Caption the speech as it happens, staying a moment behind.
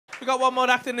We got one more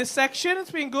act in this section.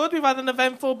 It's been good. We've had an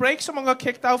eventful break. Someone got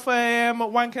kicked out for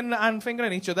wanking and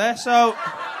fingering each other. So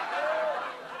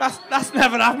that's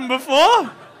never happened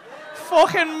before.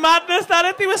 Fucking madness, that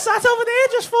it. They were sat over there,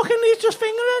 he's just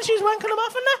fingering and she's wanking them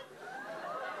off in there.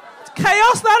 It's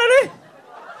chaos, that it.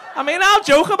 I mean, I'll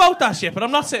joke about that shit, but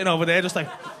I'm not sitting over there just like...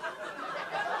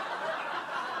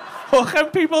 Fucking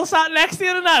people sat next to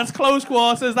you and that. It's close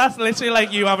quarters. That's literally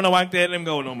like you having a wank there and him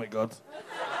going, oh my God.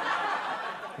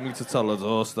 I need to tell us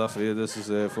all stuff here. This is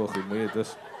fucking weird,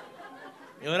 this.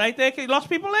 You alright there, kid? Lost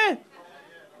people there?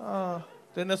 Oh,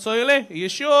 in the toilet? Are you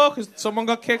sure? Because someone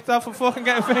got kicked out for fucking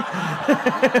getting fake.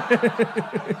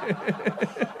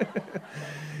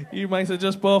 You might have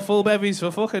just bought full bevies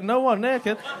for fucking no one there,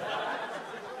 kid.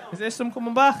 Is there some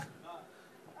coming back?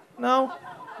 No?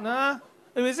 Nah?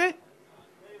 Who is it?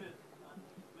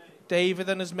 David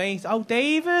and his mate. Oh,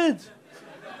 David!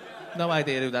 No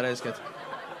idea who that is, kid.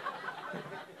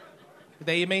 Are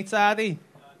they your mates, are they?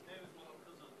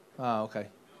 Oh, okay.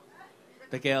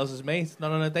 The girl's his mate.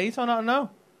 Not on a date or not? No.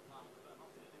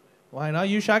 Why not?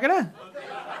 You shagging her?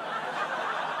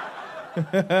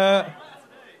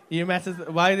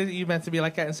 Why did you meant to be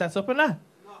like getting set up in that?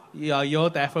 Yeah, you're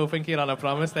defo thinking on a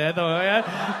promise there, don't you?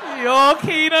 You're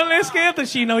keen on this girl. Does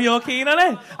she know you're keen on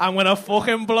it? I'm gonna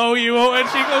fucking blow you out when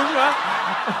she comes back.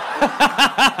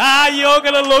 You're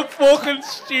gonna look fucking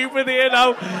stupid here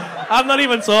now. I'm not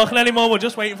even talking anymore. We're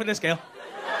just waiting for this girl.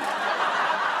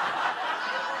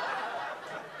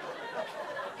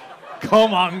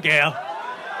 Come on, girl.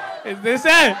 Is this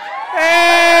it? Hey!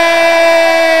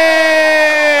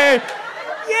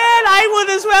 Yeah, I would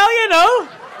as well, you know.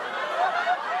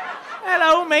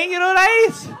 Hello, mate, you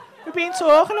alright? We've been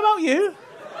talking about you.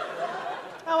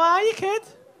 How are you, kid?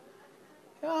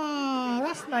 Oh,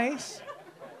 that's nice.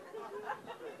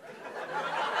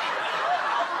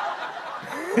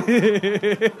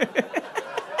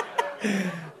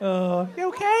 Oh, you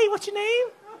okay? What's your name?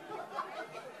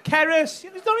 Kerys.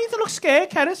 You don't need to look scared,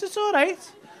 Kerys. It's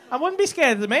alright. I wouldn't be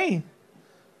scared of me.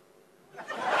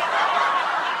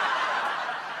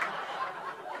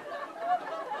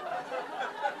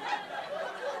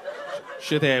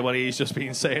 Should hear what he's just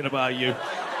been saying about you.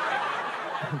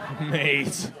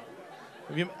 Mate.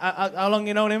 How long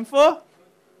you known him for?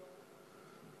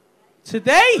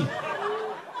 Today?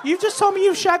 You've just told me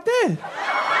you've shagged her.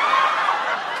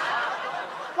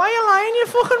 Why are you lying, you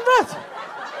fucking brat?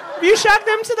 Have you shagged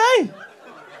him today?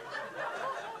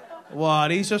 What?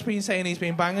 He's just been saying he's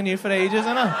been banging you for ages,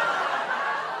 hasn't he?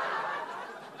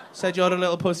 Said you're a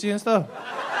little pussy and stuff.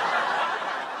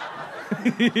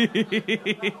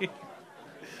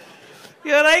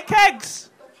 You alright,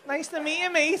 Kegs? Nice to meet you,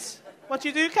 mate. What do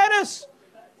you do, Kerys?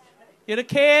 You're a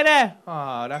carer.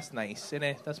 Oh, that's nice, isn't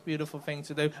it? That's a beautiful thing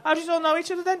to do. How do you all know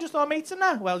each other then? Just all mates and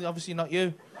that? Well, obviously not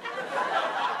you.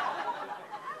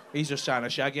 He's just trying to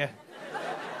shag you.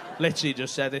 Literally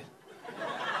just said it.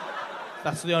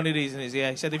 That's the only reason he's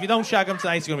here. He said, if you don't shag him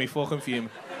tonight, he's going to be fucking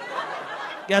fuming.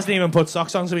 He hasn't even put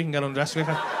socks on so we can get undressed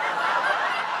quicker.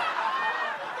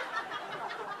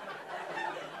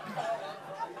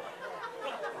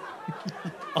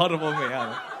 Horrible me,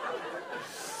 Hannah.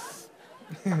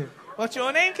 What's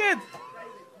your name, kid?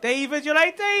 David, you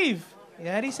right, Dave?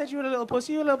 Yeah, he said you were a little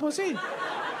pussy,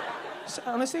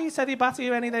 Honestly, he said he'd batter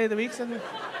you any day of the week. Wouldn't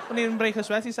even break a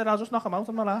sweat. He said, I'll just knock him out,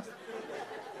 I'm not asked.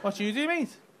 What you do,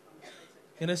 mate?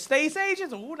 You're an estate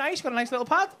agent? Oh, nice, got a nice little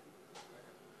pad.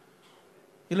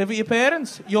 You live with your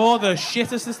parents? You're the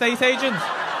shittest estate agent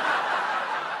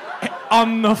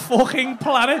on the fucking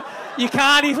planet. You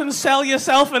can't even sell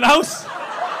yourself an house.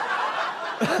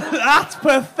 That's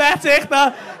pathetic.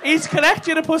 He's correct,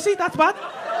 you're a pussy. That's bad.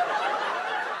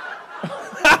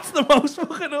 That's the most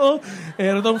fucking old.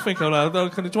 Yeah, I don't think do you want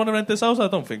to rent this house? I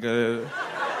don't think.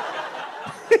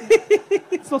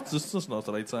 It's just not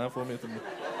the right time for me.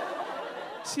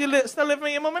 So you still living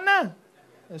with your mum and dad?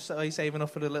 Are you saving up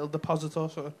for a little deposit or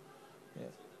something?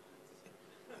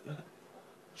 Yeah.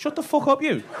 Shut the fuck up,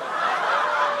 you.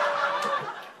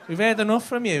 We've heard enough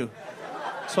from you.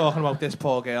 Talking about this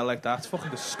poor girl like that. It's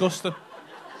fucking disgusting.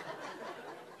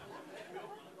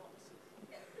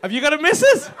 Have you got a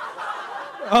missus?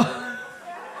 Oh.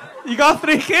 You got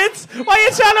 3 kids? Why are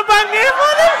you trying to bang me,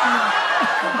 buddy?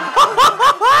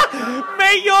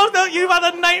 Mate, you've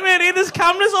had a nightmare here. There's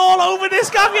cameras all over this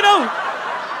gaff, you know.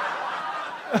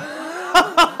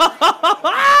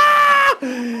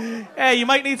 Hey, you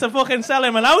might need to fucking sell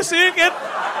him an house soon, kid.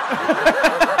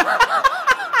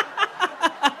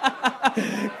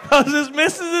 Because his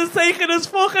missus is taking his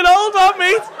fucking hold on,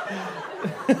 mate.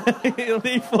 He'll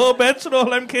need 4 beds for all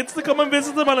them kids to come and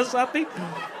visit him on a Saturday.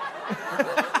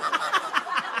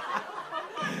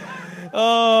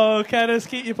 Oh, Kerys,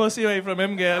 keep your pussy away from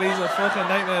him, girl. He's a fucking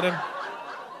nightmare,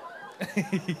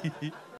 him.